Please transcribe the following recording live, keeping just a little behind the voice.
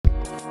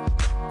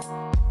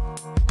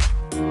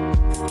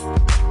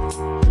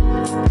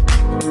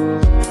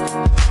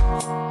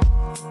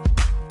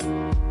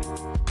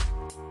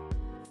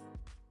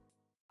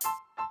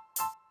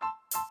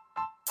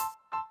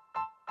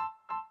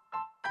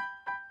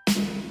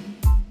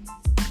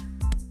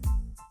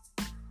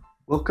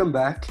Welcome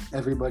back,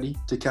 everybody,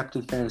 to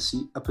Captain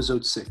Fantasy,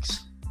 Episode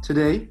 6.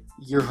 Today,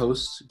 your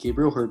hosts,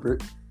 Gabriel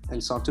Herbert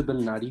and Santo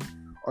Beninati,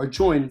 are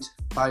joined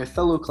by a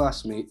fellow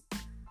classmate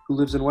who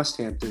lives in West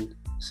Hampton,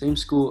 same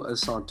school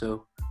as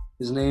Santo.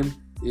 His name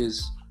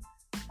is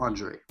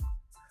Andre.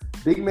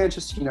 Big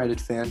Manchester United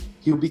fan,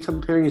 he will be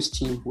comparing his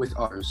team with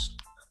ours.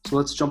 So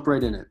let's jump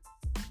right in it.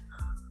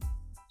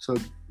 So,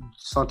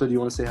 Santo, do you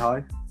want to say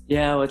hi?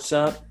 Yeah, what's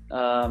up?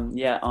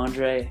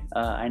 Andre,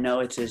 I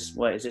know it's is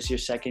this your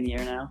second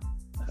year now?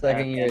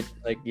 Second year,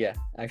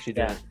 actually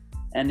doing Yeah. it.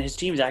 And his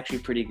team's actually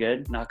pretty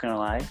good, not going to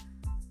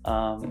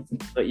lie.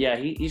 But yeah,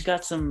 he's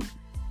got some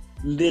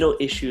little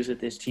issues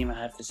with his team,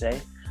 I have to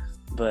say.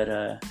 But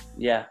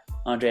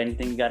Andre,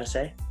 anything you got to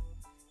say?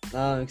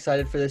 I'm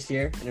excited for this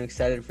year, and I'm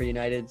excited for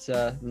United's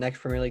next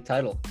Premier League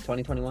title,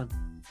 2021.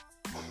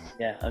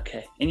 Yeah,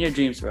 okay. In your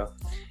dreams, bro.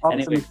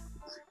 Anyway,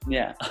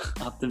 yeah,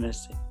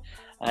 optimistic.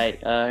 All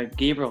right,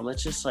 Gabriel,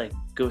 let's just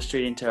go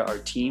straight into our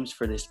teams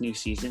for this new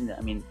season.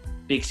 I mean,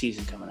 big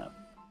season coming up.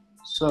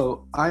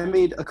 So I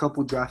made a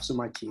couple drafts of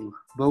my team,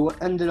 but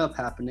what ended up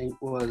happening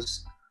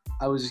was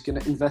I was going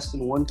to invest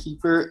in one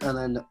keeper, and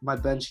then my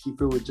bench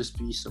keeper would just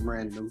be some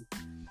random.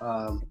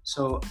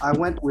 So I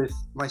went with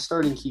my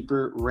starting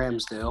keeper,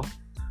 Ramsdale,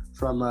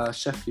 from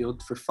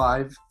Sheffield for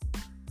five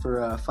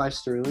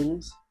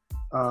sterlings.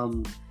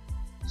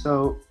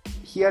 So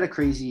he had a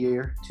crazy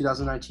year,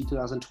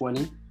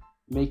 2019-2020,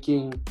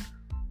 making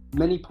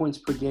many points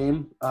per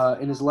game.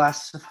 In his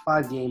last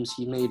 5 games,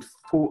 he made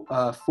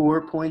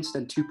 4 points,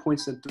 then 2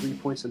 points, then 3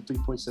 points, then 3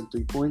 points, then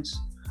 3 points.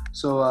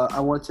 So I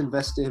wanted to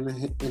invest in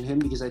him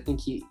because I think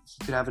he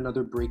could have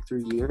another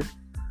breakthrough year,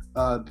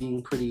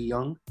 being pretty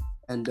young.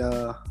 And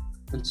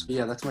so,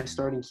 yeah, that's my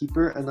starting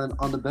keeper. And then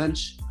on the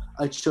bench,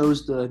 I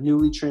chose the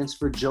newly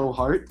transferred Joe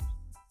Hart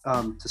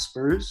to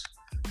Spurs.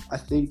 I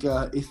think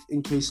if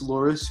in case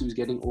Loris, who's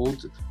getting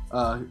old,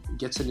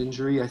 gets an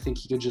injury, I think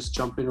he could just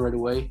jump in right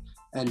away.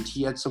 And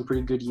he had some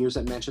pretty good years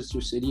at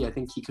Manchester City. I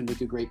think he could make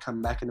a great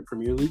comeback in the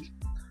Premier League.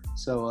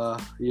 So,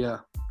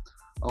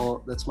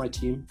 that's my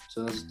team.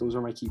 So those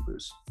are my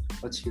keepers.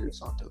 Let's hear it,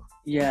 Santo.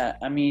 Yeah,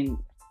 I mean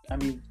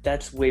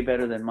that's way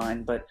better than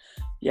mine. But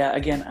yeah,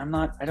 again,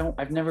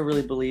 I've never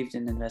really believed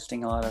in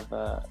investing a lot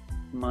of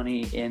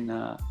money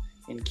in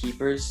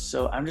keepers.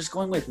 So I'm just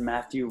going with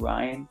Matthew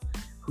Ryan,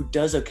 who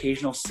does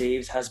occasional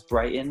saves, has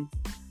Brighton,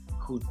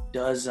 who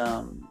does,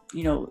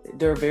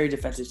 they're a very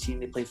defensive team.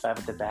 They play 5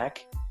 at the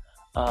back.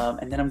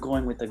 And then I'm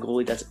going with the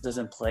goalie that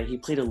doesn't play. He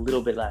played a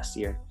little bit last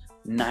year.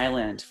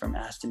 Nyland from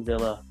Aston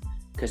Villa,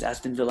 because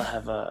Aston Villa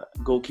have a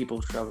goalkeeper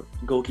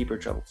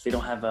trouble. They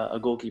don't have a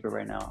goalkeeper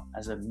right now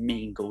as a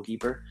main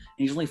goalkeeper. And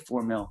he's only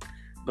 4 mil.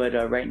 But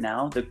right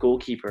now, the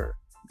goalkeeper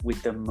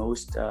with the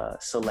most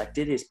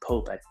selected is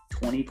Pope at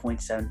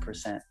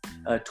 20.7%.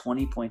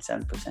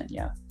 20.7%,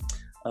 yeah,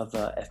 of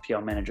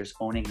FPL managers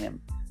owning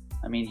him.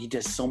 I mean, he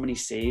does so many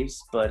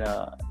saves, but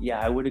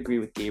I would agree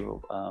with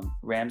Gabriel.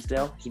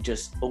 Ramsdale, he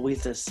just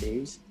always does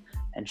saves,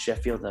 and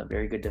Sheffield, a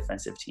very good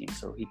defensive team,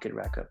 so he could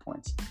rack up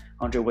points.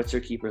 Andre, what's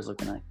your keepers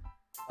looking like?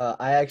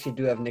 I actually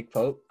do have Nick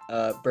Pope.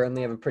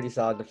 Burnley have a pretty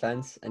solid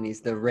defense, and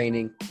he's the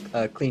reigning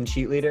clean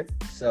sheet leader,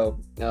 so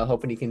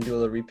hoping he can do a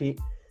little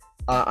repeat.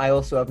 I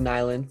also have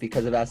Nyland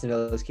because of Aston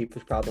Villa's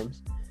keepers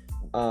problems.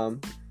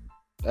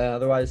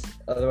 Otherwise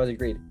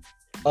agreed.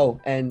 Oh,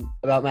 and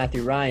about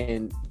Matthew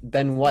Ryan,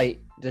 Ben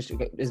White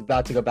is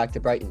about to go back to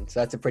Brighton, so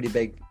that's a pretty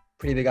big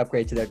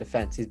upgrade to their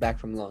defense. He's back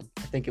from loan.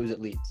 I think it was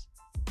at Leeds.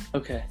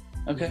 Okay.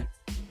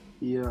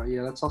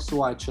 Yeah, that's also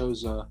why I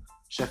chose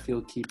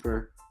Sheffield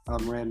keeper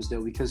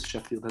Ramsdale, because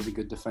Sheffield has a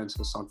good defense,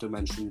 as Santo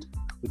mentioned,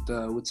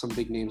 with some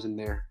big names in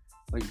there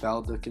like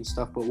Baldock and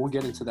stuff. But we'll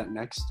get into that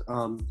next.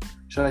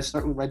 Should I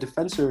start with my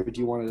defense, or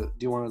do you want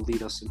to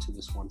lead us into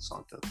this one,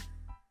 Santo?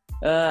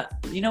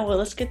 You know what?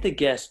 Let's get the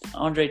guest.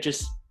 Andre,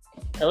 just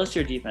tell us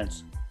your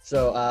defense.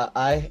 So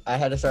I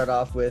had to start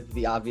off with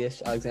the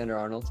obvious,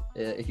 Alexander-Arnold.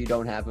 If you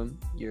don't have him,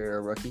 you're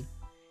a rookie.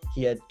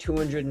 He had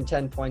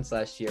 210 points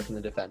last year from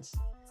the defense.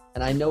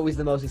 And I know he's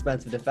the most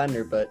expensive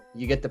defender, but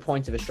you get the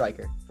points of a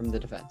striker from the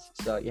defense.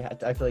 So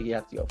I feel like you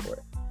have to go for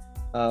it.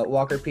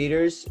 Walker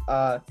Peters,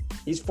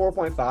 he's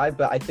 4.5,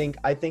 but I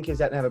think he's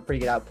going to have a pretty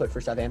good output for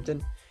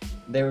Southampton.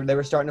 They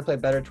were starting to play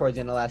better towards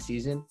the end of last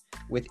season,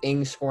 with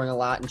Ings scoring a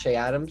lot and Che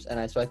Adams,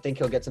 so I think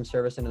he'll get some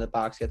service into the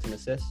box, get some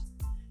assists.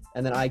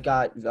 And then I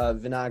got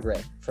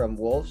Vinagre from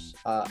Wolves.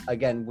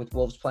 Again, with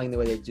Wolves playing the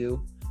way they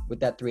do, with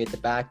that 3 at the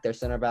back, their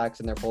center backs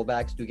and their full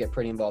backs do get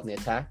pretty involved in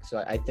the attack.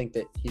 So I think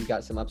that he's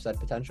got some upside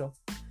potential.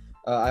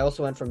 I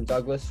also went from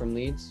Douglas from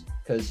Leeds,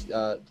 because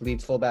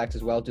Leeds fullbacks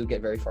as well do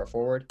get very far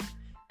forward.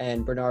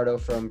 And Bernardo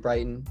from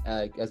Brighton,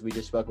 as we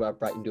just spoke about,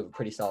 Brighton do have a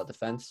pretty solid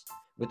defense.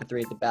 With the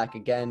 3 at the back,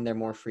 again, they're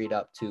more freed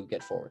up to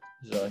get forward.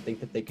 So I think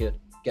that they could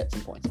get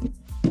some points.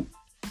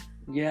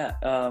 Yeah,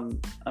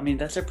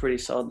 that's a pretty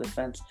solid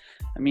defense.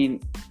 I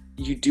mean,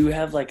 you do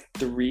have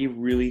 3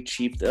 really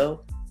cheap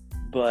though,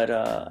 but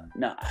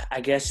no,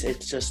 I guess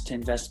it's just to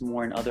invest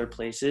more in other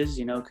places,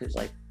 because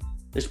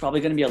there's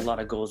probably going to be a lot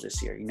of goals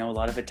this year. A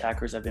lot of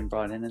attackers have been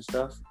brought in and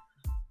stuff,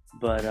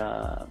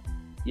 but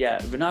Yeah,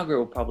 Vinagre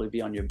will probably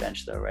be on your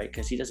bench though, right?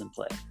 Because he doesn't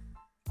play.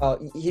 Oh,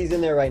 he's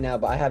in there right now,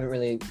 but I haven't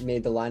really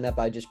made the lineup.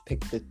 I just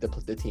picked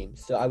the team.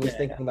 So I was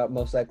thinking about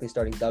most likely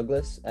starting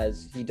Douglas,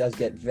 as he does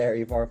get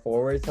very far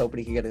forwards, hoping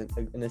he can get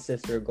an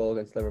assist or a goal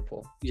against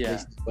Liverpool.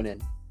 Yeah. Went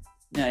in.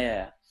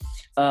 Yeah.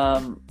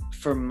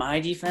 For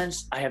my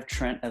defense, I have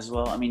Trent as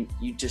well. I mean,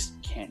 you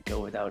just can't go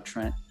without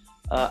Trent.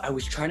 I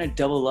was trying to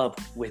double up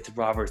with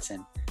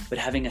Robertson, but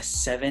having a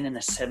 7 and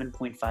a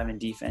 7.5 in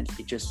defense,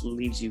 it just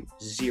leaves you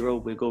zero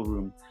wiggle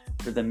room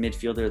for the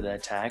midfielder to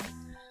attack.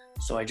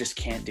 So I just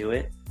can't do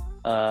it.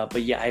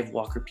 But yeah, I have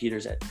Walker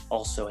Peters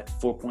also at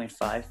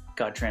 4.5,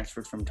 got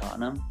transferred from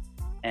Tottenham.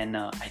 And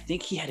I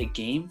think he had a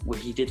game where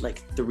he did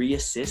like 3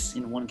 assists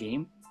in one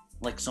game,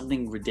 like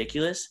something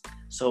ridiculous.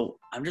 So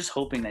I'm just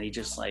hoping that he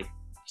just like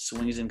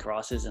swings and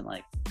crosses and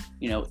like,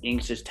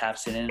 Ings just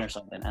taps it in or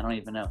something. I don't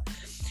even know.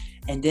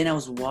 And then I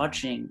was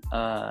watching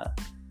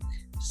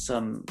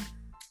some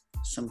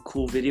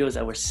cool videos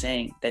that were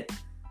saying that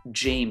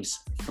James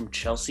from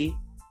Chelsea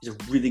is a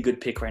really good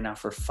pick right now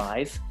for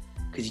 5,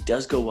 because he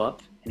does go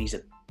up and he's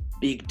a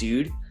big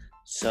dude.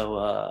 So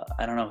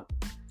I don't know.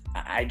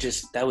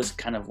 That was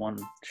kind of one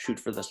shoot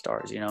for the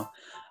stars,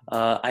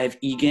 I have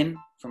Egan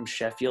from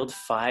Sheffield,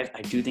 5.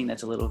 I do think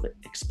that's a little bit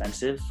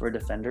expensive for a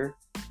defender,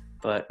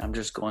 but I'm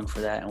just going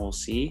for that and we'll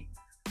see.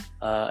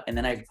 And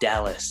then I have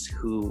Dallas,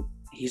 who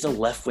he's a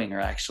left winger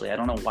actually. I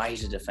don't know why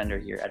he's a defender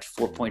here at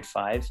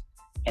 4.5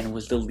 and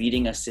was the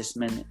leading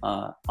assistman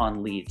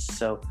on Leeds.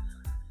 So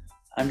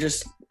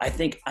I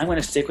think I'm going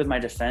to stick with my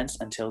defense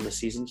until the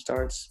season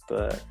starts,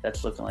 but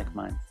that's looking like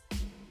mine.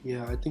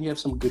 Yeah, I think you have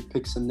some good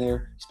picks in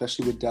there,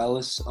 especially with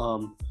Dallas.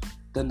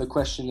 Then the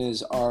question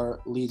is, are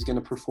Leeds going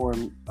to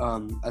perform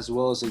as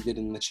well as they did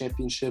in the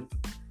championship?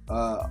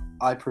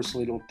 I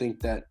personally don't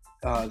think that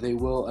they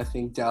will. I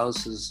think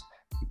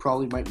you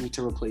probably might need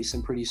to replace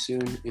him pretty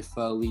soon if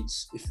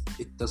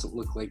it doesn't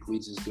look like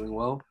Leeds is doing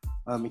well,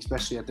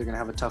 especially if they're going to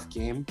have a tough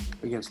game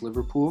against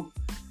Liverpool.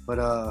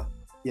 But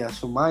yeah,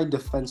 so my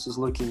defense is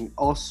looking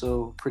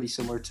also pretty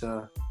similar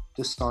to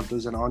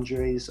Santos and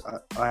Andres.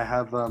 I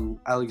have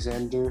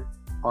Alexander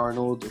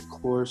Arnold, of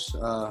course.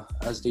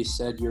 As they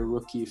said, you're a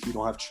rookie if you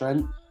don't have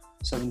Trent.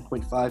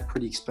 7.5,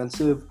 pretty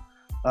expensive.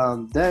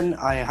 Then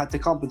I had to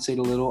compensate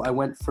a little. I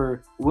went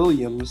for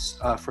Williams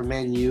for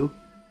Man U.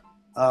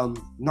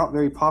 Not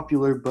very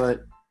popular,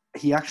 but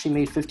he actually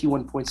made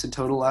 51 points in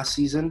total last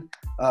season.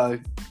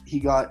 He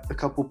got a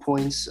couple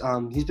points.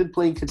 He's been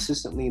playing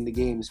consistently in the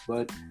games,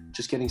 but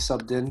just getting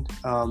subbed in.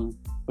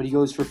 But he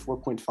goes for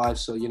 4.5,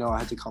 so I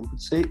had to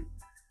compensate.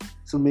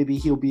 So maybe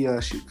he'll be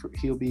a shoot for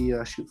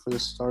the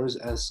stars,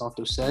 as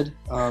Santos said.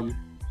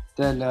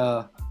 Then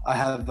I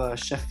have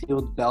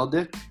Sheffield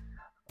Baldic,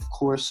 of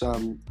course.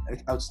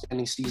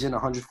 Outstanding season,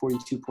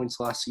 142 points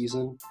last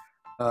season.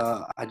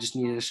 I just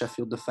needed a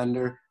Sheffield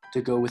defender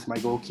to go with my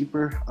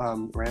goalkeeper,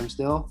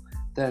 Ramsdale.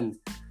 Then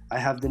I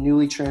have the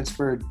newly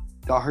transferred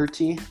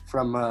Doherty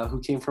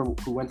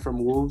who went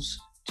from Wolves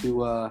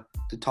to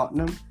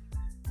Tottenham.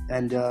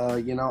 And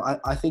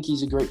I think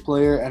he's a great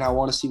player, and I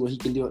want to see what he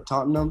can do at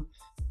Tottenham.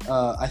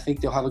 I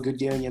think they'll have a good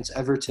game against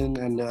Everton,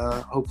 and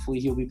hopefully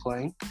he'll be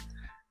playing.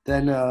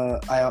 Then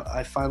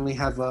I finally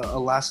have a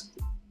last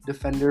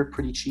defender,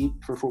 pretty cheap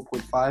for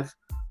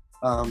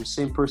 4.5.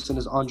 Same person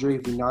as Andre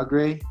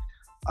Vinagre.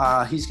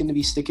 He's going to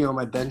be sticking on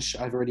my bench.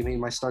 I've already made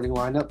my starting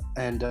lineup,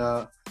 and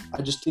I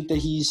just think that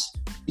he's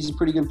a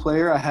pretty good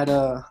player.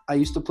 I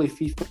used to play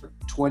FIFA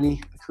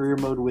 20 career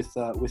mode with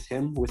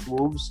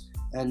Wolves,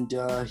 and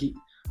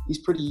he's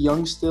pretty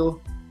young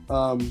still.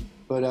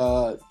 But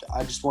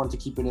I just wanted to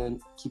keep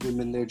him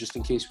in there just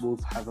in case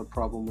Wolves have a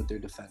problem with their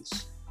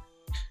defense.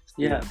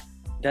 Yeah,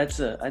 I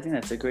think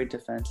that's a great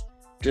defense.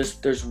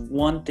 Just there's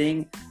one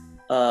thing.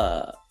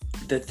 The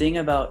thing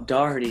about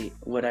Doherty,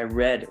 what I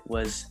read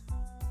was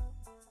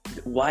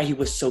why he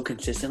was so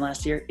consistent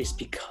last year is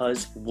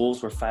because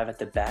Wolves were 5 at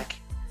the back.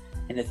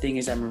 And the thing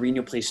is that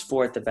Mourinho plays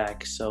 4 at the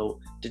back, so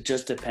it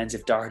just depends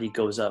if Doherty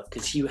goes up,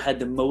 because he had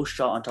the most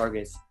shot on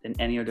targets than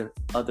any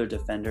other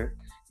defender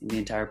in the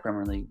entire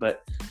Premier League.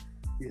 But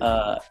he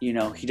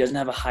doesn't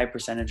have a high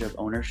percentage of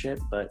ownership,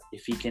 but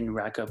if he can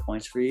rack up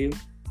points for you,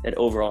 that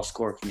overall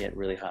score can get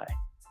really high.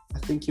 I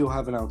think he'll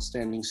have an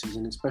outstanding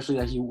season, especially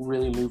that he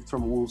really moved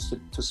from Wolves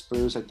to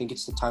Spurs. I think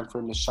it's the time for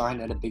him to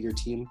shine at a bigger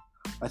team.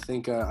 I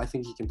think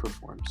he can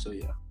perform. So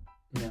yeah.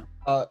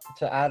 Yeah.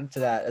 To add to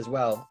that as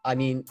well, I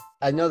mean,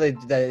 I know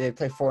they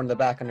play 4 in the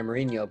back under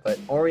Mourinho, but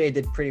Aurier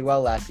did pretty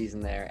well last season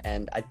there,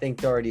 and I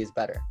think Doherty is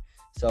better.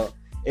 So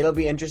it'll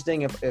be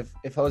interesting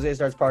if Jose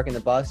starts parking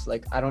the bus.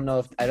 Like, I don't know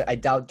if I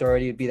doubt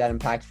Doherty would be that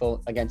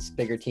impactful against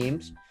bigger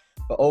teams,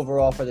 but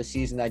overall for the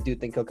season, I do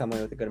think he'll come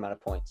away with a good amount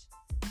of points.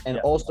 And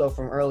also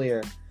from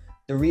earlier,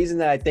 the reason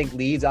that I think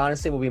Leeds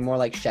honestly will be more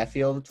like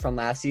Sheffield from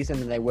last season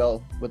than they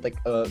will with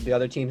the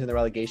other teams in the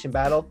relegation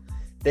battle.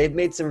 They've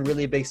made some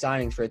really big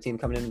signings for a team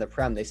coming into the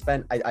Prem. They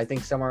spent, I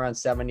think, somewhere around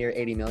 70 or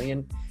 80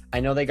 million. I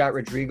know they got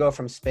Rodrigo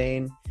from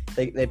Spain.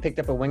 They picked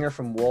up a winger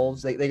from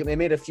Wolves. They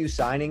made a few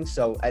signings,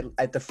 so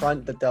at the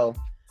front that they'll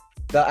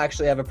they'll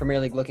actually have a Premier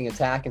League looking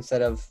attack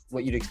instead of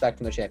what you'd expect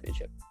from the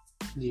Championship.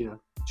 Yeah,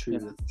 true.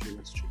 Yeah.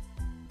 That's true.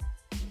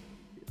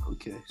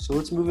 Okay, so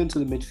let's move into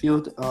the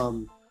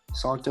midfield.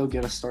 Santo,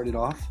 get us started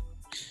off.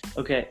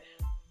 Okay.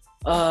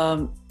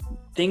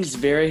 Things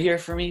vary here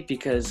for me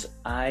because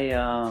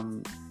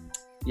I'm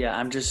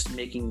just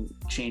making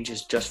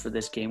changes just for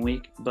this game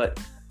week. But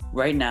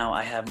right now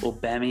I have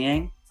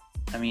Aubameyang.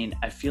 I mean,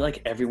 I feel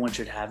like everyone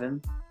should have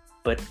him,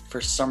 but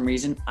for some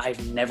reason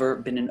I've never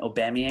been an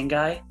Aubameyang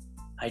guy.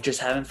 I just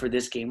haven't for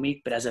this game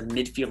week. But as a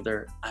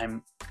midfielder,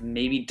 I'm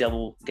maybe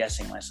double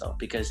guessing myself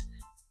because,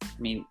 I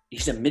mean,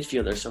 he's a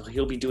midfielder, so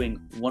he'll be doing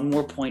one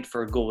more point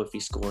for a goal if he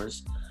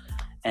scores.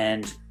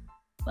 And,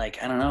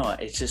 like, I don't know.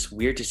 It's just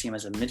weird to see him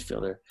as a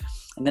midfielder.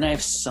 And then I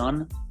have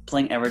Son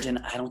playing Everton.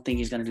 I don't think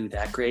he's going to do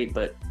that great,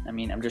 but, I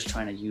mean, I'm just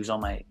trying to use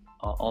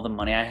all the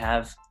money I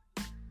have.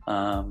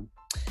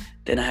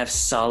 Then I have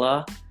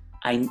Salah.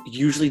 I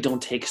usually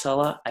don't take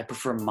Salah. I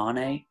prefer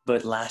Mane,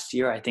 but last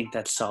year I think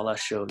that Salah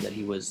showed that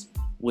he was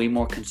way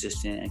more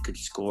consistent and could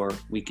score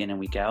week in and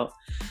week out.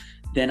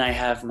 Then I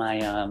have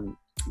my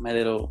my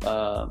little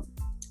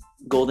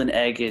golden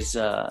egg is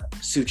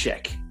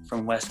Souček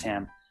from West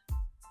Ham.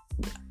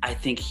 I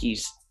think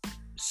he's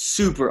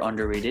super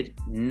underrated.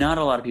 Not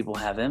a lot of people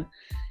have him.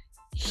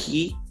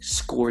 He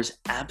scores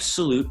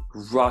absolute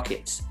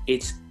rockets.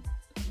 It's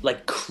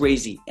like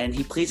crazy. And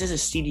he plays as a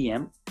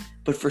CDM,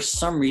 but for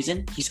some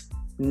reason, he's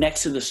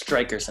next to the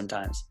striker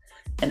sometimes.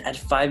 And at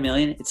 $5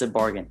 million, it's a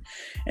bargain.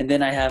 And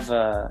then I have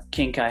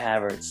King Kai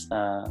Havertz,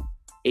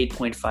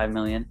 $8.5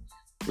 million,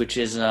 which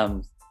is,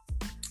 I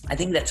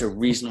think that's a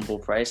reasonable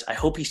price. I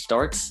hope he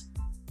starts.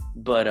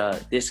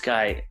 But this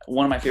guy,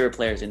 one of my favorite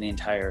players in the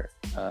entire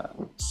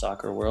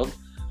soccer world.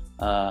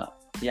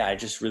 I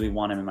just really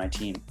want him in my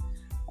team.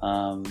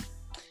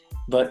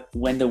 But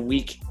when the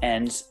week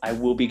ends, I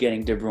will be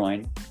getting De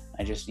Bruyne.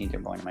 I just need De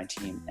Bruyne in my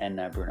team and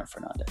Bruno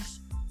Fernandes.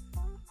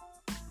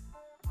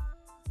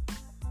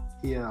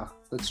 Yeah,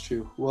 that's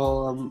true.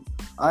 Well,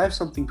 I have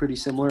something pretty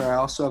similar. I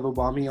also have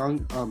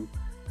Aubameyang.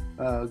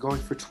 Going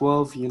for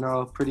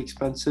 12, pretty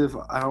expensive.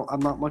 I'm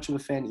not much of a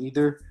fan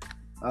either.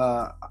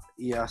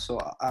 So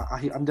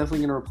I'm definitely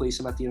going to replace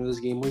him at the end of this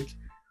game week.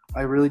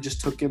 I really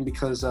just took him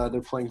because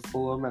they're playing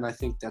Fulham, and I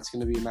think that's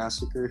going to be a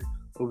massacre.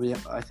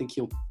 I think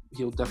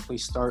he'll definitely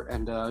start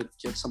and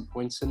get some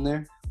points in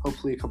there,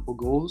 hopefully a couple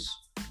goals.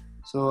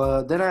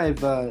 So then I have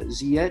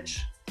Ziyech.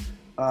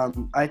 I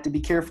have to be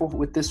careful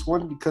with this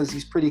one because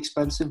he's pretty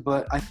expensive,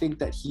 but I think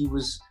that he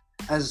was,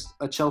 as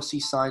a Chelsea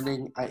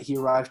signing, he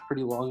arrived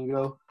pretty long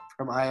ago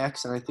from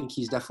Ajax, and I think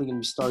he's definitely going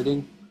to be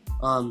starting.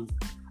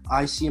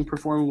 I see him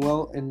performing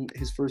well in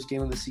his first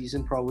game of the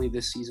season, probably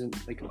this season,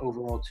 like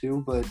overall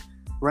too. But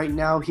right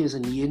now he has a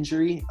knee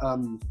injury,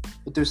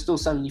 but there's still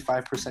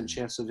 75%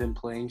 chance of him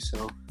playing,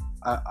 so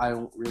I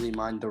don't really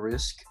mind the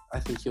risk.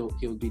 I think he'll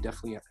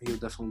definitely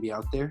be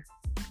out there.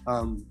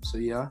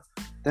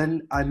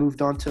 Then I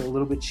moved on to a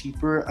little bit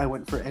cheaper. I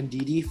went for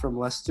Ndidi from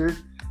Leicester.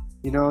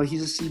 He's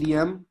a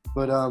CDM,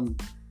 but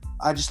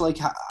I just like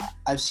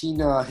I've seen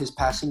his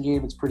passing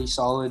game. It's pretty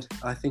solid.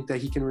 I think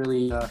that he can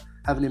really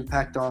have an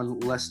impact on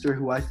Leicester,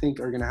 who I think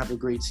are going to have a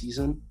great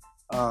season.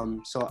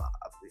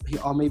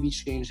 I'll maybe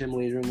change him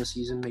later in the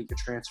season, make a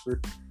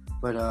transfer.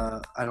 But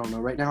I don't know.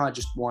 Right now, I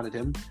just wanted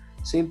him.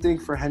 Same thing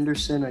for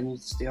Henderson. I need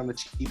to stay on the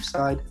cheap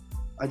side.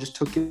 I just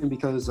took him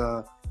because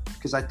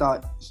I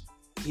thought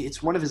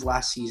it's one of his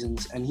last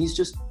seasons, and he's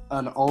just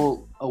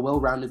a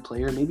well-rounded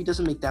player. Maybe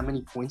doesn't make that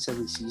many points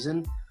every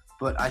season,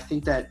 but I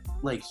think that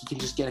he can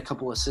just get a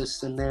couple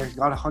assists in there. He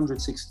got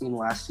 116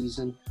 last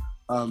season.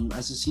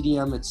 As a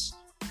CDM, it's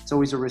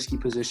always a risky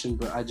position,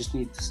 but I just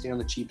need to stay on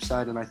the cheap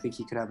side, and I think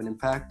he could have an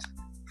impact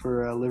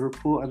for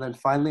Liverpool. And then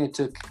finally,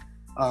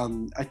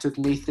 I took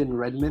Nathan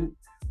Redmond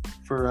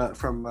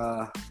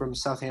from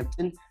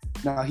Southampton.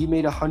 Now he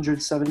made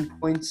 107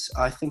 points.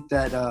 I think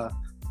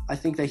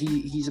that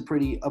he's a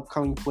pretty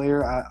upcoming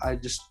player.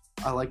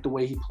 I like the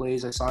way he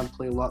plays. I saw him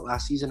play a lot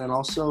last season, and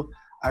also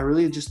I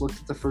really just looked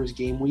at the first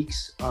game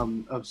weeks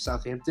of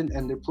Southampton,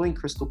 and they're playing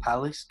Crystal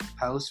Palace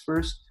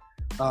first.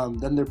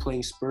 Then they're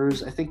playing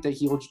Spurs. I think that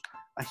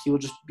he'll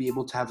just be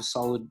able to have a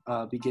solid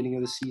beginning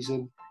of the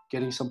season,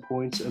 getting some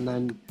points, and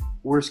then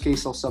worst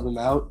case I'll sub him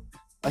out.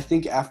 I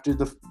think after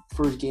the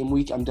first game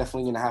week, I'm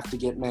definitely going to have to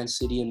get Man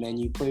City and Man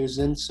U players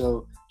in.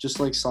 So just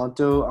like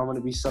Santo, I'm going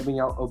to be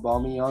subbing out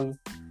Aubameyang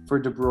for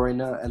De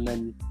Bruyne, and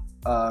then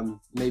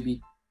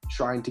maybe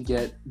trying to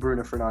get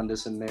Bruno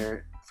Fernandes in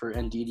there for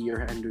Ndidi or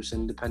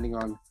Henderson, depending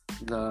on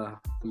the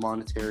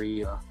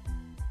monetary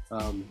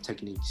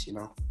techniques.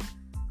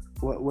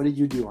 What did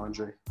you do,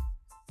 Andre?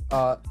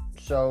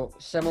 So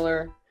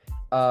similar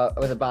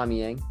with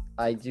Aubameyang.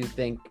 I do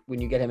think when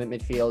you get him at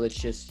midfield, it's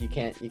just you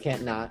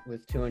can't not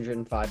with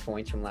 205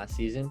 points from last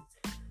season.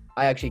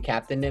 I actually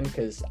captained him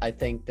because I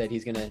think that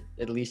he's gonna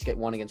at least get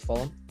one against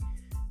Fulham.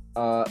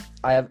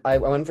 I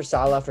went for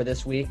Salah for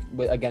this week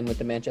again with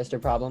the Manchester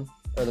problem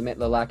or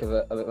the lack of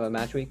a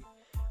match week.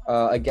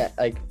 Again,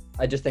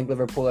 I just think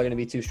Liverpool are going to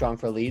be too strong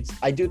for Leeds.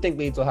 I do think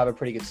Leeds will have a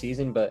pretty good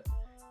season, but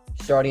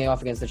starting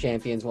off against the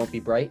champions won't be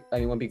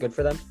won't be good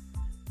for them.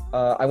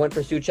 I went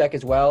for Souček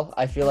as well.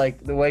 I feel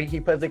like the way he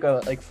plays like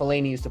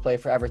Fellaini used to play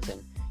for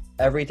Everton.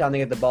 Every time they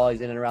get the ball,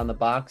 he's in and around the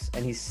box,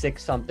 and he's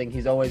 6-something.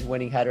 He's always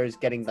winning headers,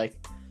 getting like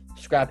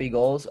scrappy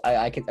goals.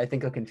 I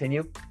think he'll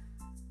continue.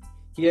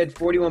 He had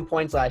 41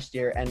 points last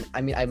year, and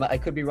I mean I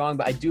could be wrong,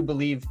 but I do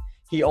believe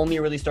he only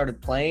really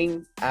started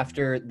playing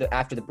after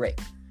the break.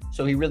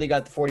 So he really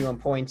got the 41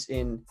 points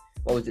in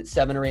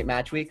 7 or 8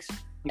 match weeks,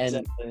 and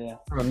Exactly, yeah.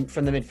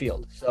 from the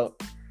midfield. So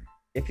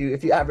if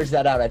you average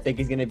that out, I think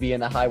he's going to be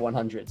in the high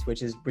 100s,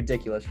 which is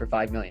ridiculous for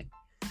 5 million.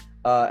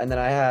 And then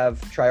I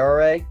have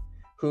Traore,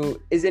 who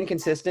is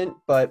inconsistent,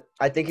 but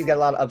I think he's got a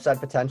lot of upside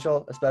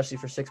potential, especially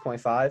for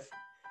 6.5.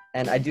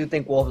 And I do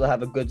think Wolves will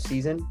have a good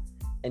season.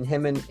 And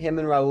him and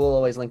Raul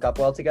always link up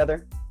well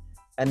together.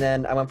 And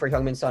then I went for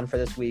Heung-min Son for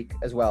this week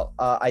as well.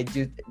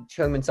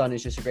 Heung-min Son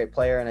is just a great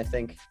player, and I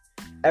think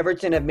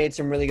Everton have made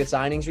some really good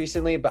signings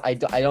recently, but I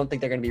don't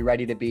think they're going to be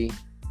ready to be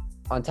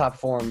on top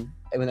form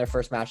in their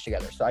first match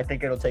together. So I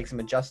think it'll take some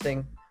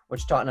adjusting,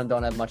 which Tottenham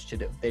don't have much to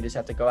do. They just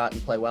have to go out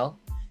and play well.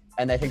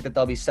 And I think that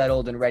they'll be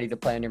settled and ready to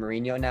play under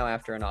Mourinho now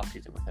after an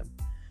offseason with him.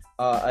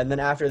 And then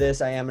after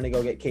this, I am going to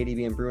go get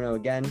KDB and Bruno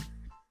again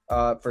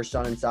for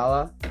Son and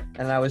Salah.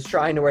 And I was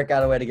trying to work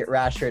out a way to get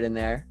Rashford in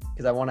there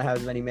because I want to have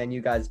as many Man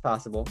U guys as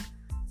possible.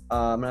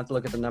 I'm going to have to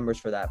look at the numbers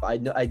for that.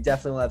 But I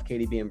definitely will have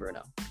KDB and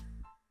Bruno.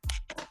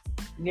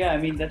 Yeah, I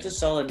mean, that's a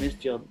solid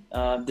midfield.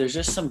 There's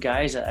just some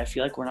guys that I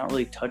feel like we're not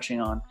really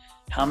touching on.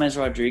 James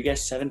Rodriguez,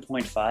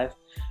 7.5. I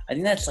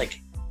think that's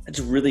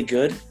really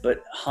good,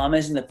 but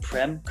James in the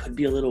Prem could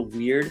be a little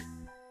weird.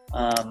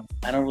 I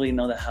don't really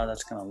know how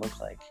that's going to look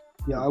like.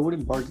 Yeah, I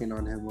wouldn't bargain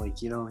on him.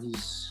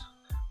 He's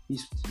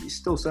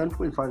still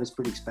 7.5 is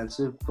pretty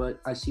expensive, but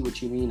I see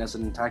what you mean as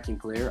an attacking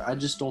player. I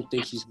just don't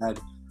think he's had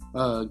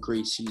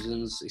great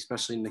seasons,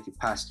 especially in the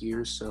past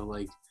years. So,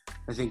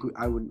 I think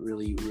I wouldn't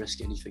really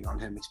risk anything on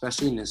him,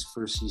 especially in his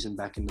first season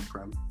back in the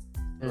Prem.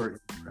 And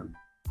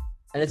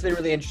it's been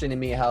really interesting to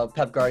me how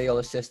Pep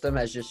Guardiola's system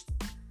has just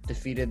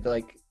defeated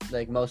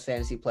most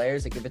fantasy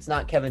players. If it's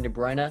not Kevin De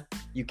Bruyne,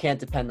 you can't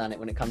depend on it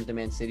when it comes to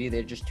Man City.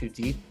 They're just too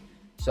deep.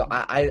 So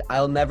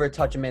I'll never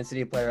touch a Man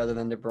City player other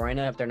than De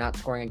Bruyne if they're not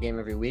scoring a game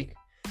every week,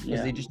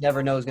 because they just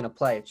never know who's going to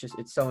play.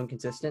 It's so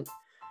inconsistent.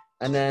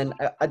 And then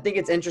I think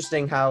it's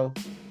interesting how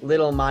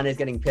little Mane is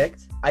getting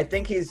picked. I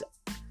think he's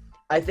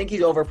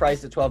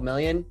overpriced at 12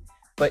 million,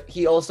 but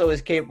he also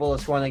is capable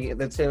of scoring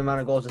the same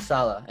amount of goals as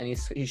Salah, and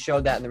he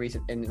showed that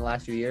in the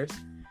last few years.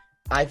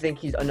 I think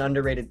he's an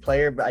underrated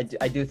player, but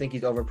I do think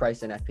he's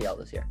overpriced in FPL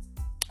this year.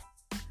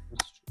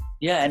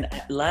 Yeah, and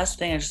last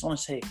thing I just want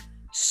to say,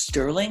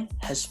 Sterling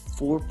has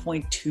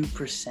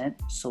 4.2%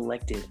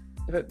 selected.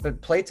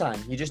 But playtime,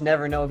 you just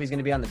never know if he's going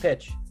to be on the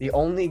pitch. The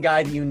only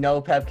guy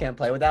that Pep can't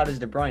play without is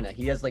De Bruyne.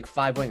 He has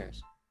 5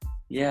 wingers.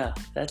 Yeah,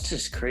 that's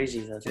just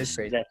crazy. That's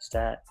crazy. That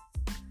stat.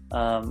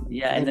 And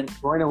then De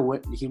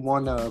Bruyne, he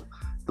won the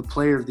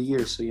Player of the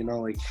Year, so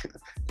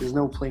there's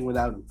no playing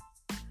without him.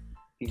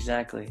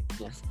 Exactly.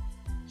 Yes.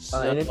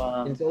 So, and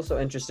it's also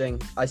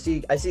interesting. I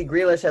see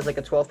Grealish has a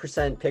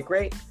 12% pick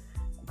rate.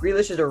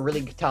 Grealish is a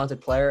really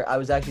talented player. I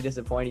was actually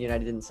disappointed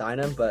United didn't sign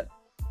him, but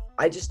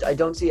I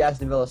don't see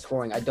Aston Villa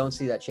scoring. I don't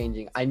see that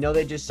changing. I know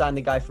they just signed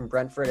the guy from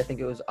Brentford. I think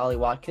it was Ollie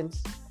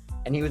Watkins,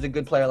 and he was a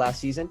good player last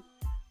season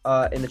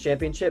in the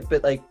Championship.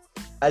 But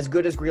as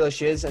good as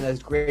Grealish is and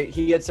as great,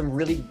 he had some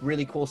really,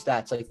 really cool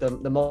stats,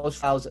 the most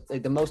fouls,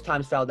 the most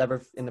times fouled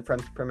ever in the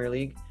Premier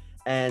League,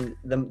 and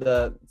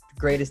the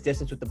greatest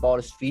distance with the ball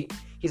to his feet.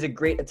 He's a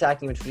great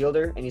attacking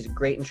midfielder, and he's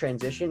great in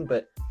transition,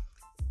 but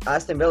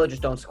Aston Villa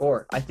just don't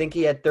score. I think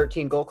he had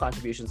 13 goal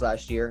contributions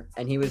last year,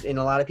 and he was in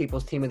a lot of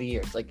people's team of the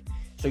years.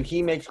 So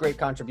he makes great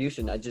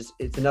contribution.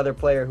 It's another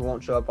player who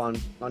won't show up on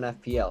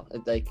FPL.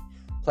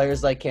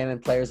 Players like him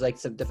and players like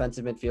some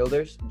defensive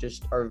midfielders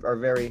just are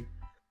very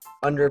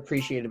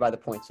underappreciated by the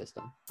point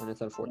system, and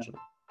it's unfortunate.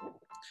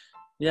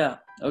 Yeah.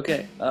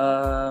 Okay.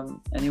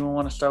 Anyone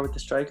want to start with the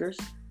strikers?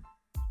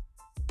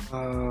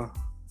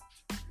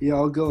 Yeah,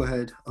 I'll go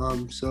ahead.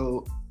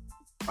 So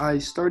I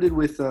started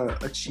with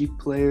a cheap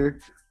player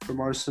from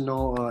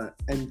Arsenal,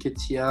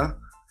 Nketiah.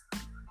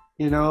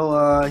 He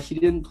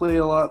didn't play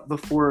a lot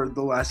before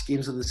the last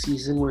games of the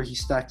season where he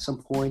stacked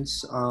some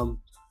points.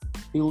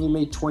 He only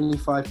made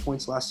 25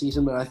 points last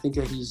season, but I think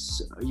that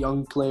he's a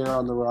young player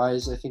on the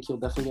rise. I think he'll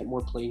definitely get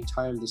more playing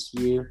time this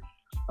year.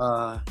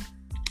 So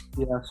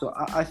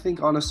I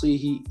think, honestly,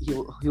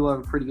 he'll have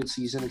a pretty good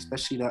season,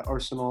 especially that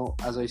Arsenal,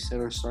 as I said,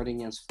 are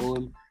starting against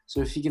Fulham. So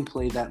if he can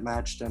play that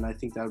match, then I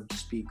think that would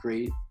just be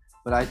great.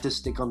 But I had to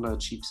stick on the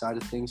cheap side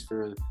of things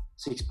for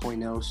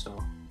 6.0. So,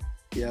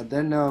 yeah,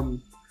 then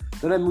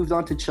I moved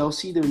on to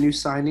Chelsea, their new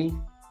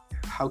signing.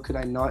 How could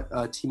I not?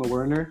 Timo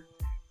Werner.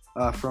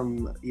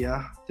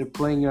 They're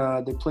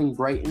playing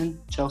Brighton,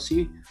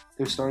 Chelsea.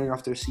 They're starting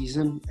off their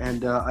season,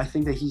 and I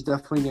think that he's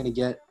definitely going to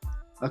get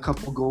a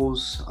couple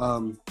goals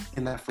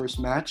in that first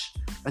match.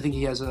 I think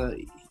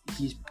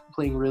he's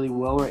playing really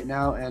well right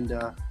now, and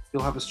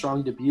he'll have a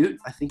strong debut.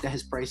 I think that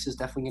his price is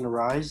definitely going to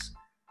rise,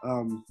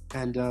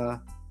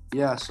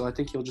 yeah, so I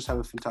think he'll just have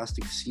a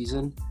fantastic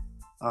season.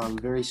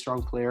 Very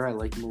strong player. I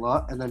like him a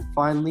lot. And then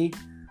finally,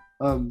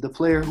 the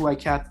player who I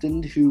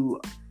captained, who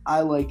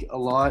I like a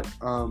lot.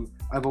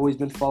 I've always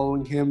been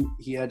following him.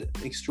 He had an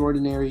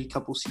extraordinary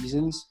couple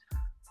seasons.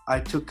 I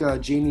took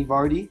Jamie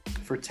Vardy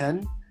for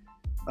 10,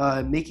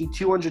 making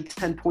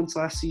 210 points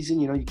last season.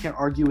 You know, you can't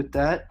argue with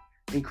that.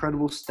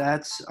 Incredible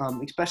stats,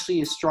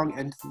 especially a strong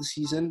end to the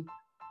season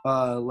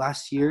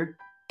last year.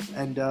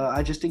 And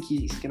I just think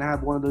he's going to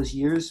have one of those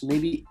years.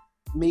 Maybe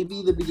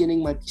the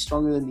beginning might be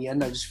stronger than the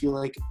end. I just feel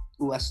like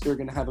Leicester are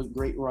going to have a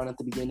great run at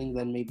the beginning.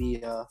 Then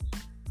maybe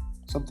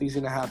something's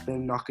going to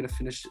happen, not going to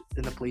finish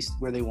in the place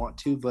where they want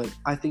to. But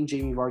I think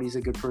Jamie Vardy's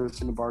a good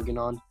person to bargain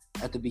on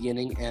at the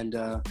beginning. And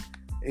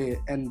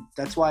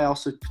that's why I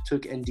also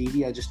took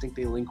Ndidi. I just think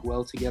they link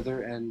well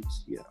together. And,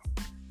 yeah.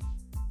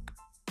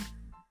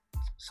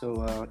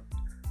 So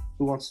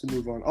who wants to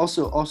move on?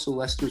 Also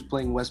Leicester's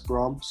playing West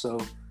Brom, so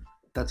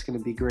that's going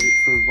to be great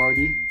for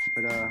Vardy.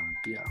 But,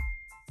 yeah.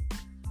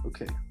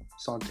 Okay,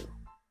 Santo.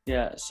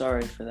 Yeah,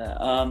 sorry for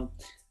that.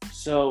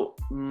 So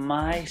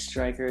my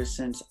strikers,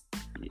 since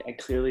I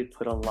clearly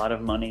put a lot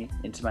of money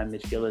into my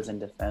midfielders and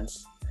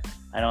defense,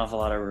 I don't have a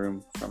lot of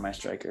room for my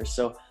strikers.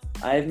 So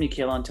I have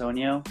Mikel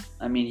Antonio.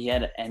 I mean, he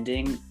had an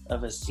ending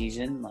of a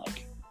season.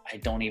 Like, I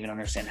don't even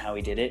understand how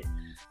he did it.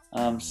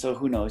 So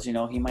who knows? You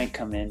know, he might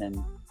come in and,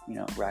 you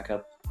know, rack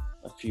up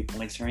a few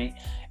points for me.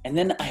 And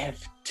then I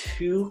have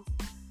two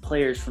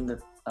players from the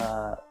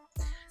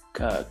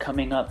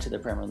coming up to the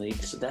Premier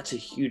League. So that's a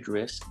huge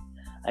risk.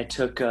 I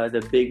took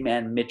the big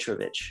man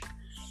Mitrovic.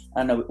 I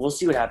don't know. We'll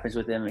see what happens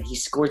with him. He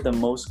scored the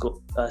most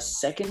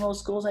second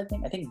most goals, I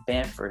think. I think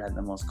Bamford had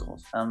the most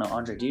goals. I don't know.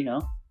 Andre, do you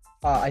know?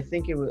 I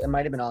think it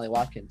might have been Ollie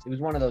Watkins. It was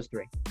one of those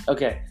three.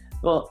 Okay.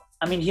 Well,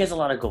 I mean, he has a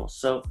lot of goals.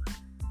 So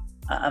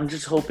I'm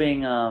just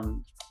hoping,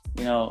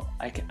 you know,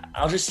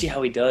 I'll just see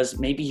how he does.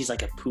 Maybe he's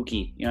like a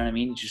Pookie. You know what I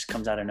mean? He just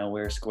comes out of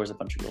nowhere, scores a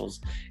bunch of goals.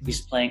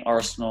 He's playing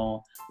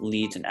Arsenal,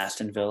 Leeds, and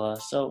Aston Villa.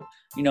 So,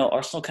 you know,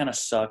 Arsenal kind of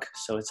suck,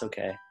 so it's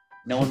okay.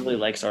 No one really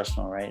likes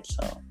Arsenal, right?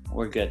 So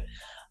we're good.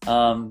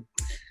 But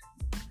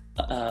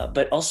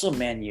also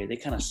Man U, they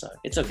kind of suck.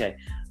 It's okay.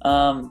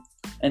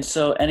 And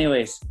so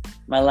anyways,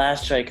 my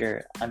last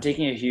striker, I'm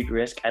taking a huge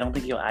risk. I don't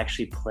think he'll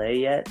actually play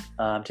yet.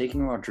 I'm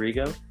taking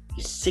Rodrigo.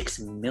 He's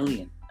 $6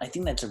 million. I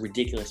think that's a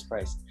ridiculous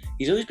price.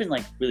 He's always been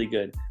like really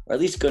good, or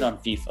at least good on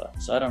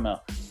FIFA. So I don't know.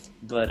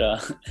 But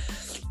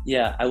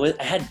yeah,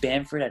 I had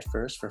Bamford at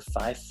first for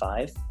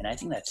 5.5, and I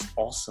think that's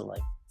also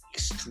like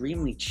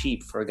extremely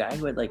cheap for a guy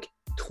who had like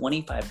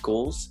 25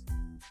 goals.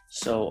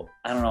 So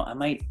I don't know. I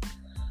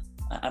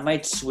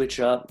might switch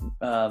up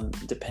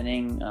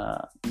depending,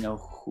 you know,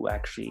 who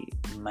actually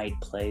might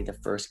play the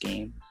first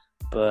game.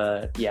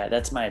 But yeah,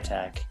 that's my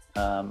attack.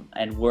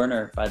 And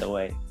Werner, by the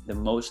way, the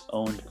most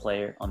owned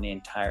player on the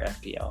entire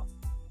FPL,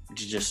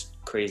 which is just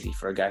crazy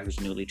for a guy who's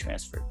newly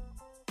transferred.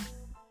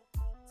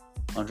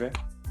 Andre?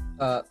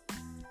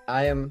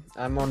 I'm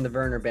on the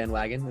Werner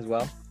bandwagon as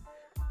well.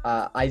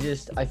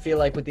 I feel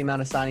like with the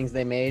amount of signings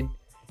they made,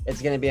 it's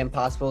going to be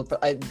impossible.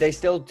 But they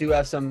still do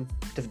have some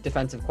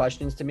defensive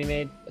questions to be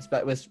made,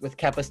 especially with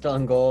Kepa still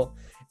in goal.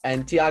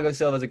 And Thiago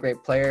Silva is a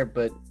great player,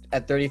 but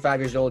at 35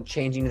 years old,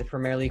 changing to the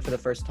Premier League for the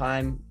first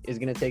time is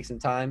going to take some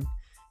time.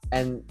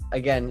 And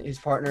again, his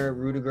partner,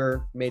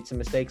 Rudiger, made some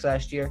mistakes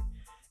last year.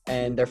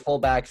 And their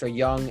fullbacks are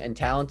young and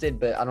talented,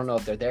 but I don't know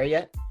if they're there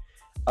yet.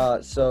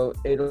 So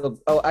it'll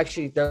 – oh,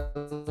 actually, their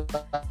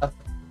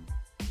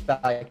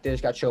back, they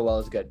just got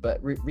Chilwell is good. But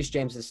Reece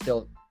James is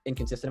still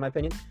inconsistent, in my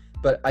opinion.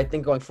 But I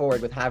think going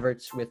forward with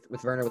Havertz,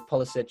 with Werner, with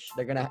Pulisic,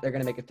 they're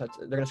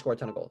gonna score a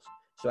ton of goals.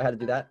 So I had to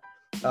do that.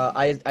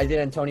 I did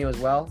Antonio as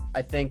well.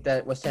 I think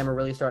that West Ham are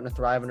really starting to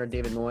thrive under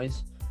David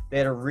Moyes. They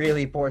had a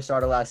really poor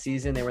start of last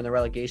season. They were in the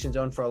relegation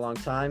zone for a long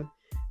time.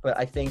 But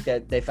I think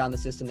that they found the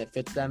system that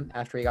fits them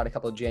after he got a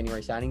couple of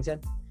January signings in.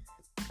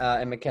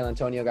 And Mikel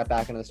Antonio got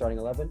back into the starting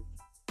 11.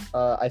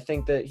 I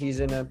think that he's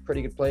in a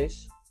pretty good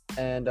place.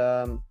 And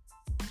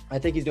I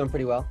think he's doing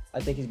pretty well. I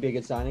think he's be a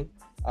good signing.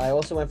 I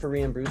also went for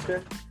Ryan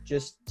Brewster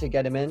just to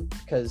get him in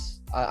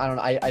because I don't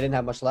know. I didn't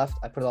have much left.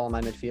 I put it all in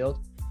my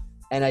midfield.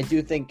 And I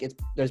do think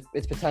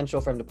it's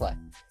potential for him to play.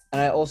 And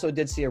I also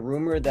did see a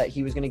rumor that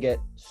he was going to get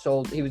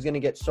sold. He was going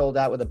to get sold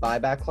out with a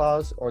buyback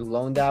clause or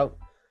loaned out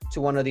to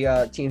one of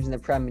the teams in the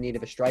Prem in need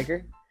of a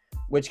striker,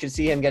 which could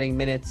see him getting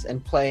minutes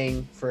and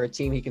playing for a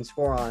team he can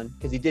score on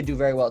because he did do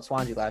very well at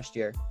Swansea last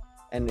year.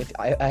 And if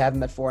I have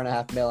him at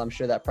 $4.5 million, I'm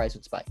sure that price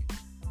would spike.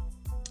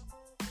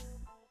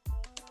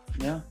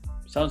 Yeah,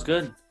 sounds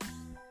good.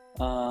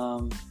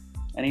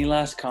 Any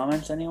last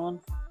comments, anyone?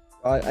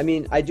 I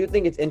mean, I do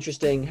think it's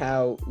interesting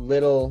how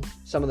little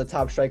some of the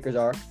top strikers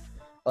are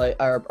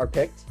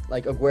picked.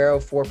 Like Aguero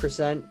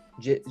 4%,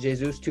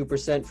 Jesus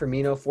 2%,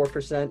 Firmino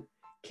 4%,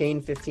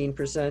 Kane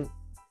 15%,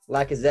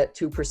 Lacazette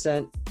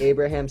 2%,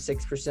 Abraham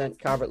 6%,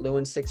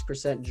 Calvert-Lewin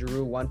 6%,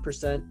 Giroud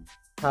 1%,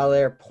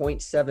 Haller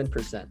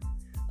 0.7%.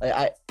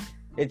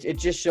 It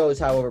just shows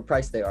how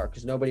overpriced they are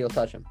because nobody will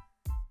touch them.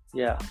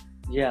 Yeah,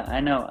 I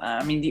know.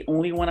 I mean, the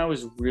only one I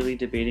was really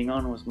debating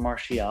on was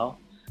Martial,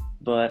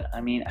 But I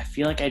mean, I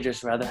feel like I'd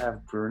just rather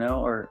have Bruno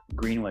or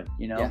Greenwood.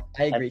 Yeah,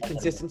 I agree.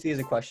 Consistency is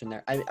a question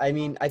there. I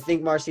mean, I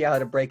think Martial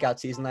had a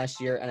breakout season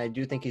last year, and I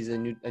do think he's a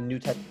new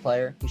type of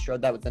player. He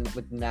showed that with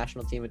the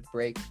national team with the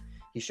break.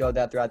 He showed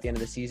that throughout the end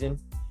of the season,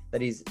 that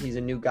he's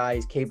a new guy.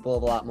 He's capable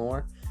of a lot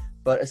more.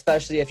 But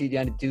especially if you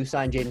do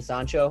sign Jadon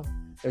Sancho,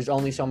 there's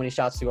only so many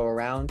shots to go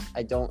around.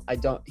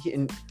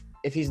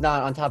 If he's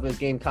not on top of his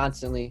game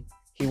constantly,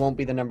 he won't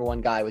be the number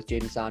one guy with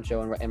Jadon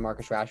Sancho and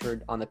Marcus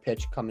Rashford on the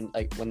pitch coming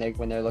like when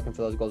they're looking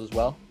for those goals as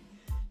well.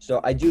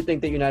 So I do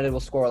think that United will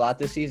score a lot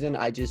this season.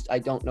 I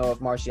don't know if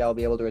Martial will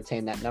be able to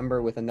retain that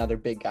number with another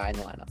big guy in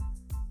the lineup.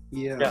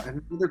 Yeah.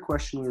 Another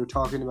question we were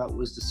talking about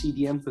was the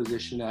CDM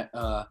position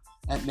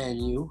at Man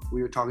U.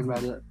 We were talking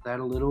about that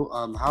a little.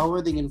 How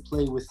are they going to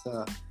play with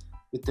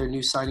their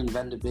new signing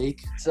Van de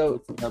Beek?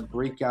 So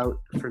breakout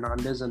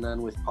Fernandes and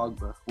then with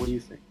Pogba. What do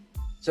you think?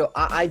 So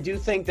I do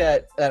think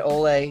that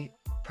Ole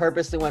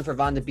purposely went for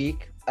Van de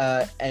Beek,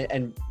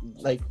 and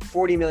like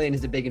 40 million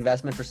is a big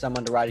investment for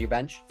someone to ride your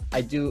bench.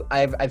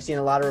 I've seen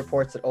a lot of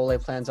reports that Ole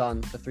plans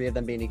on the three of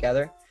them being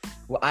together.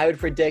 What I would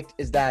predict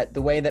is that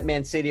the way that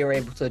Man City are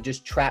able to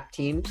just trap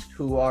teams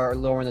who are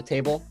lower in the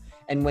table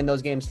and win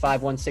those games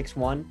 5-1,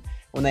 6-1,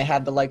 when they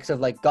have the likes of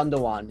like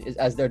Gundogan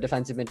as their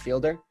defensive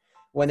midfielder,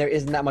 when there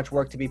isn't that much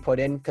work to be put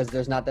in because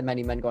there's not that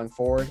many men going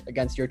forward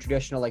against your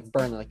traditional like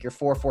Burnley, like your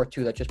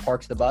 4-4-2 that just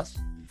parks the bus.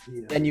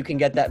 Yeah. Then you can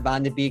get that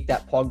Van de Beek,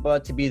 that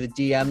Pogba to be the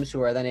DMs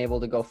who are then able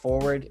to go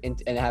forward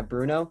and have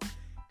Bruno.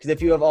 Because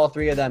if you have all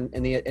three of them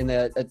in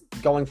the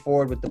going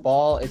forward with the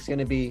ball, it's going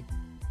to be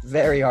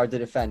very hard to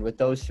defend with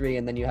those three.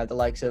 And then you have the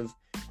likes of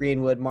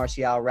Greenwood,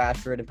 Martial,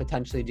 Rashford, and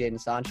potentially Jadon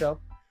Sancho.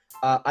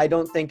 I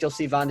don't think you'll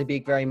see Van de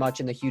Beek very much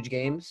in the huge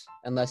games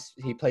unless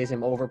he plays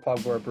him over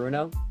Pogba or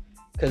Bruno.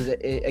 Because,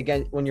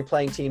 again, when you're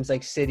playing teams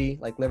like City,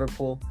 like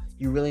Liverpool,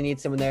 you really need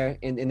someone there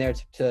in there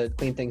to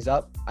clean things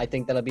up. I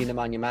think that'll be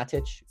Nemanja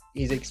Matic.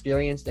 He's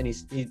experienced, and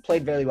he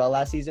played very well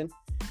last season.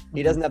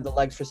 He doesn't have the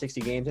legs for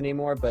 60 games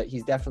anymore, but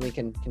he definitely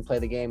can play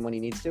the game when he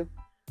needs to.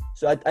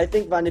 So I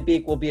think Van de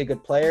Beek will be a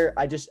good player.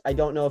 I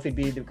don't know if he'd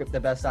be the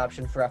best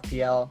option for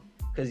FPL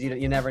because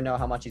you never know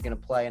how much he's going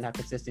to play and how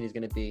consistent he's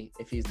going to be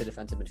if he's the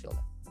defensive midfielder.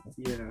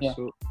 Yeah,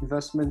 so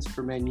investments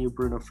for Man U,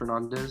 Bruno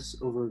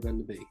Fernandes over Van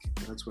de Beek.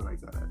 That's what I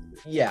got out of it.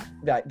 Yeah,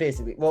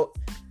 basically. Well,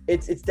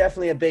 it's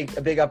definitely a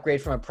big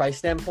upgrade from a price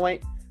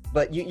standpoint,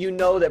 but you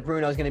know that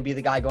Bruno is going to be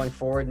the guy going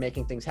forward,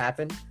 making things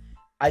happen.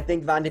 I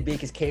think Van de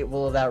Beek is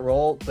capable of that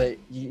role, but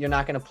you're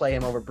not going to play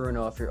him over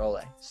Bruno if you're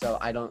Ole. So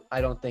I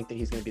don't think that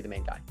he's going to be the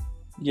main guy.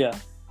 Yeah,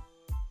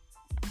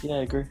 I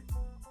agree.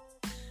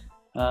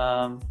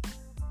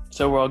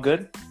 So we're all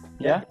good?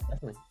 Yeah?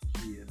 Definitely.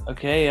 Yeah.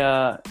 Okay,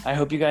 I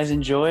hope you guys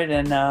enjoyed,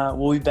 and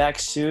we'll be back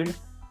soon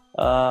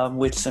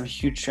with some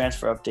huge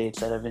transfer updates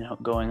that have been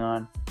going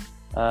on.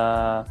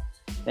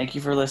 Thank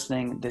you for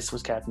listening. This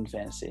was Captain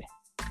Fantasy.